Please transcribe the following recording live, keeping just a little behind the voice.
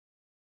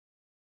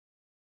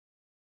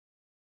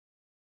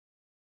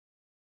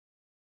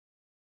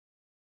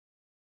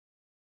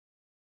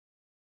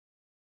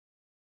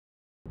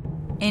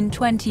In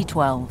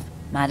 2012,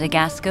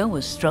 Madagascar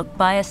was struck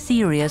by a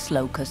serious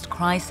locust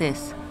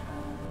crisis.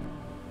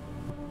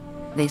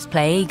 This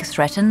plague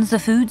threatens the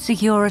food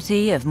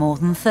security of more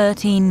than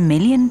 13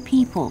 million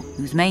people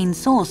whose main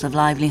source of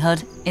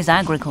livelihood is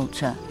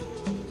agriculture.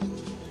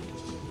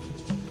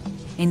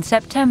 In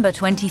September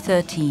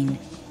 2013,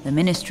 the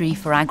Ministry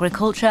for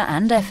Agriculture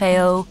and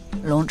FAO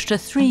launched a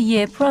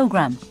 3-year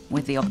program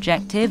with the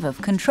objective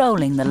of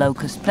controlling the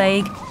locust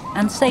plague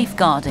and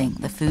safeguarding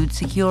the food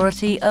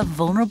security of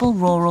vulnerable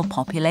rural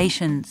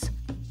populations.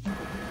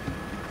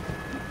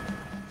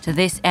 To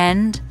this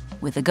end,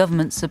 with the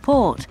government's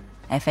support,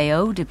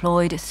 FAO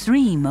deployed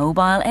 3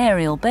 mobile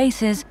aerial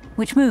bases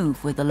which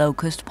move with the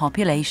locust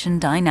population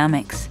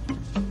dynamics.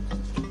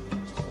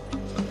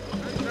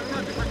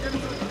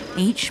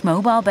 Each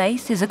mobile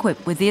base is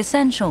equipped with the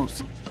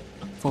essentials: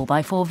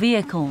 4x4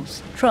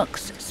 vehicles,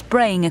 trucks,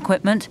 spraying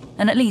equipment,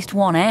 and at least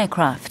 1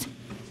 aircraft,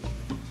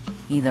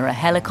 either a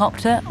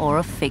helicopter or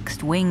a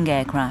fixed-wing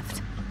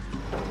aircraft,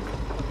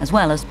 as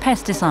well as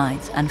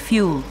pesticides and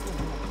fuel.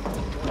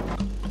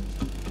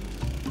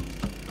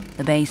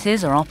 The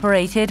bases are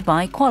operated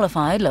by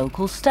qualified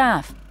local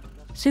staff,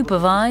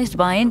 supervised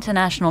by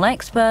international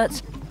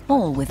experts,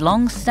 all with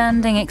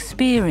long-standing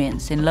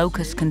experience in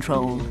locust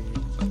control.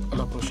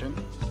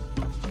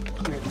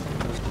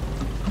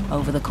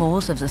 Over the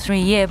course of the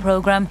 3-year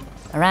program,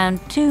 around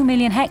 2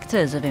 million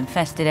hectares of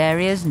infested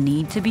areas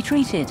need to be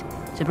treated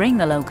to bring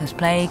the locust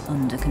plague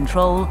under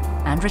control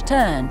and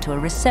return to a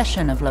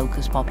recession of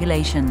locust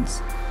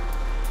populations.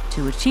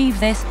 To achieve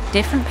this,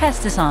 different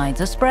pesticides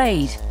are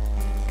sprayed: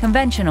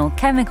 conventional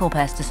chemical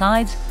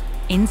pesticides,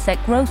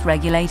 insect growth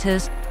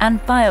regulators, and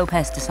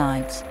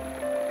biopesticides.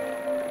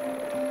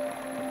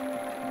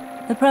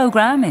 The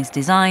program is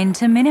designed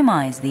to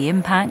minimize the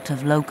impact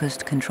of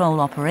locust control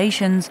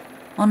operations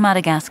on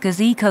Madagascar's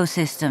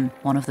ecosystem,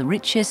 one of the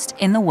richest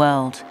in the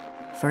world.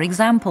 For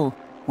example,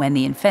 when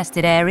the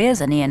infested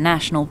areas are near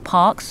national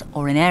parks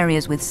or in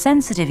areas with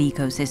sensitive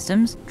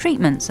ecosystems,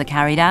 treatments are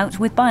carried out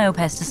with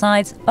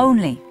biopesticides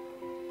only.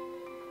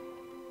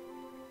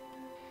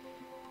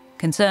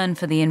 Concern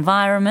for the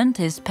environment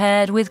is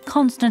paired with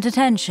constant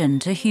attention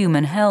to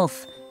human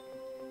health.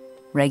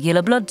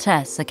 Regular blood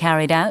tests are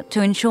carried out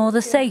to ensure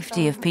the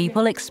safety of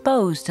people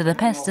exposed to the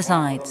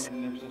pesticides.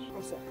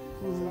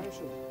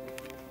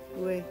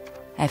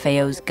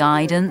 FAO's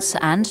guidance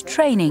and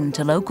training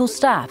to local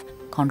staff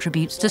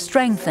contributes to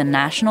strengthen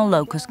national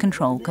locust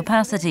control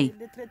capacity,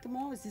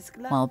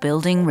 while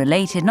building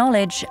related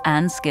knowledge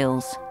and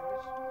skills.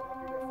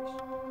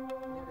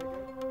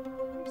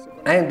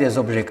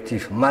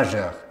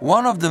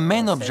 One of the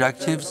main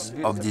objectives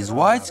of these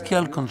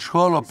wide-scale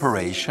control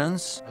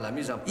operations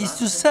is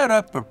to set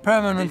up a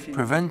permanent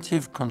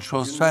preventive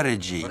control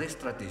strategy,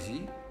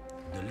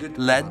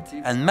 led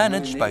and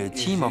managed by a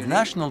team of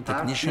national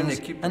technicians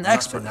and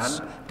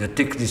experts.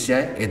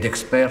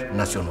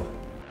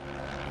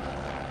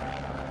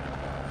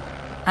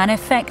 An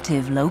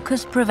effective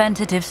locust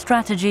preventative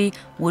strategy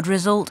would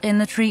result in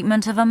the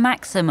treatment of a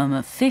maximum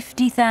of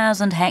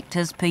 50,000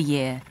 hectares per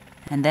year,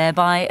 and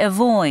thereby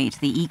avoid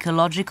the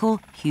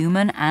ecological,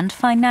 human and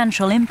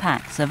financial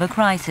impacts of a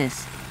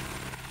crisis.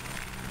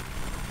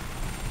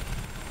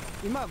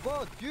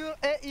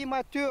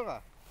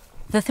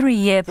 The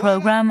 3-year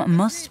program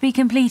must be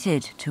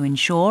completed to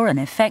ensure an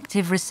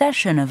effective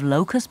recession of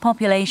locust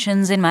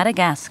populations in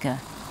Madagascar.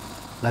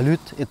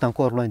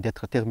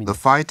 The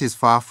fight is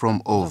far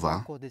from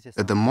over.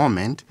 At the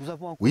moment,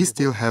 we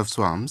still have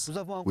swarms,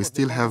 we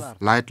still have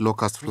light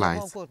locust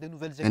flies,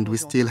 and we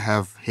still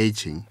have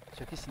hatching,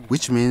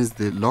 which means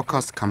the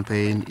locust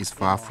campaign is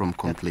far from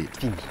complete.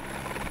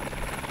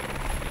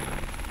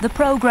 The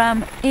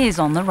program is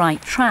on the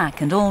right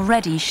track and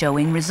already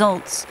showing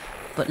results,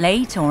 but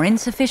late or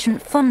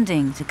insufficient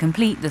funding to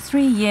complete the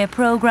 3-year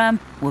program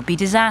would be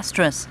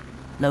disastrous.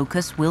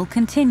 Locusts will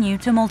continue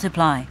to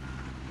multiply,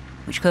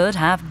 which could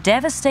have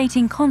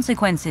devastating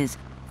consequences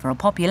for a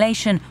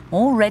population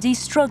already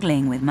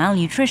struggling with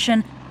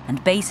malnutrition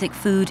and basic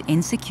food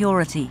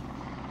insecurity.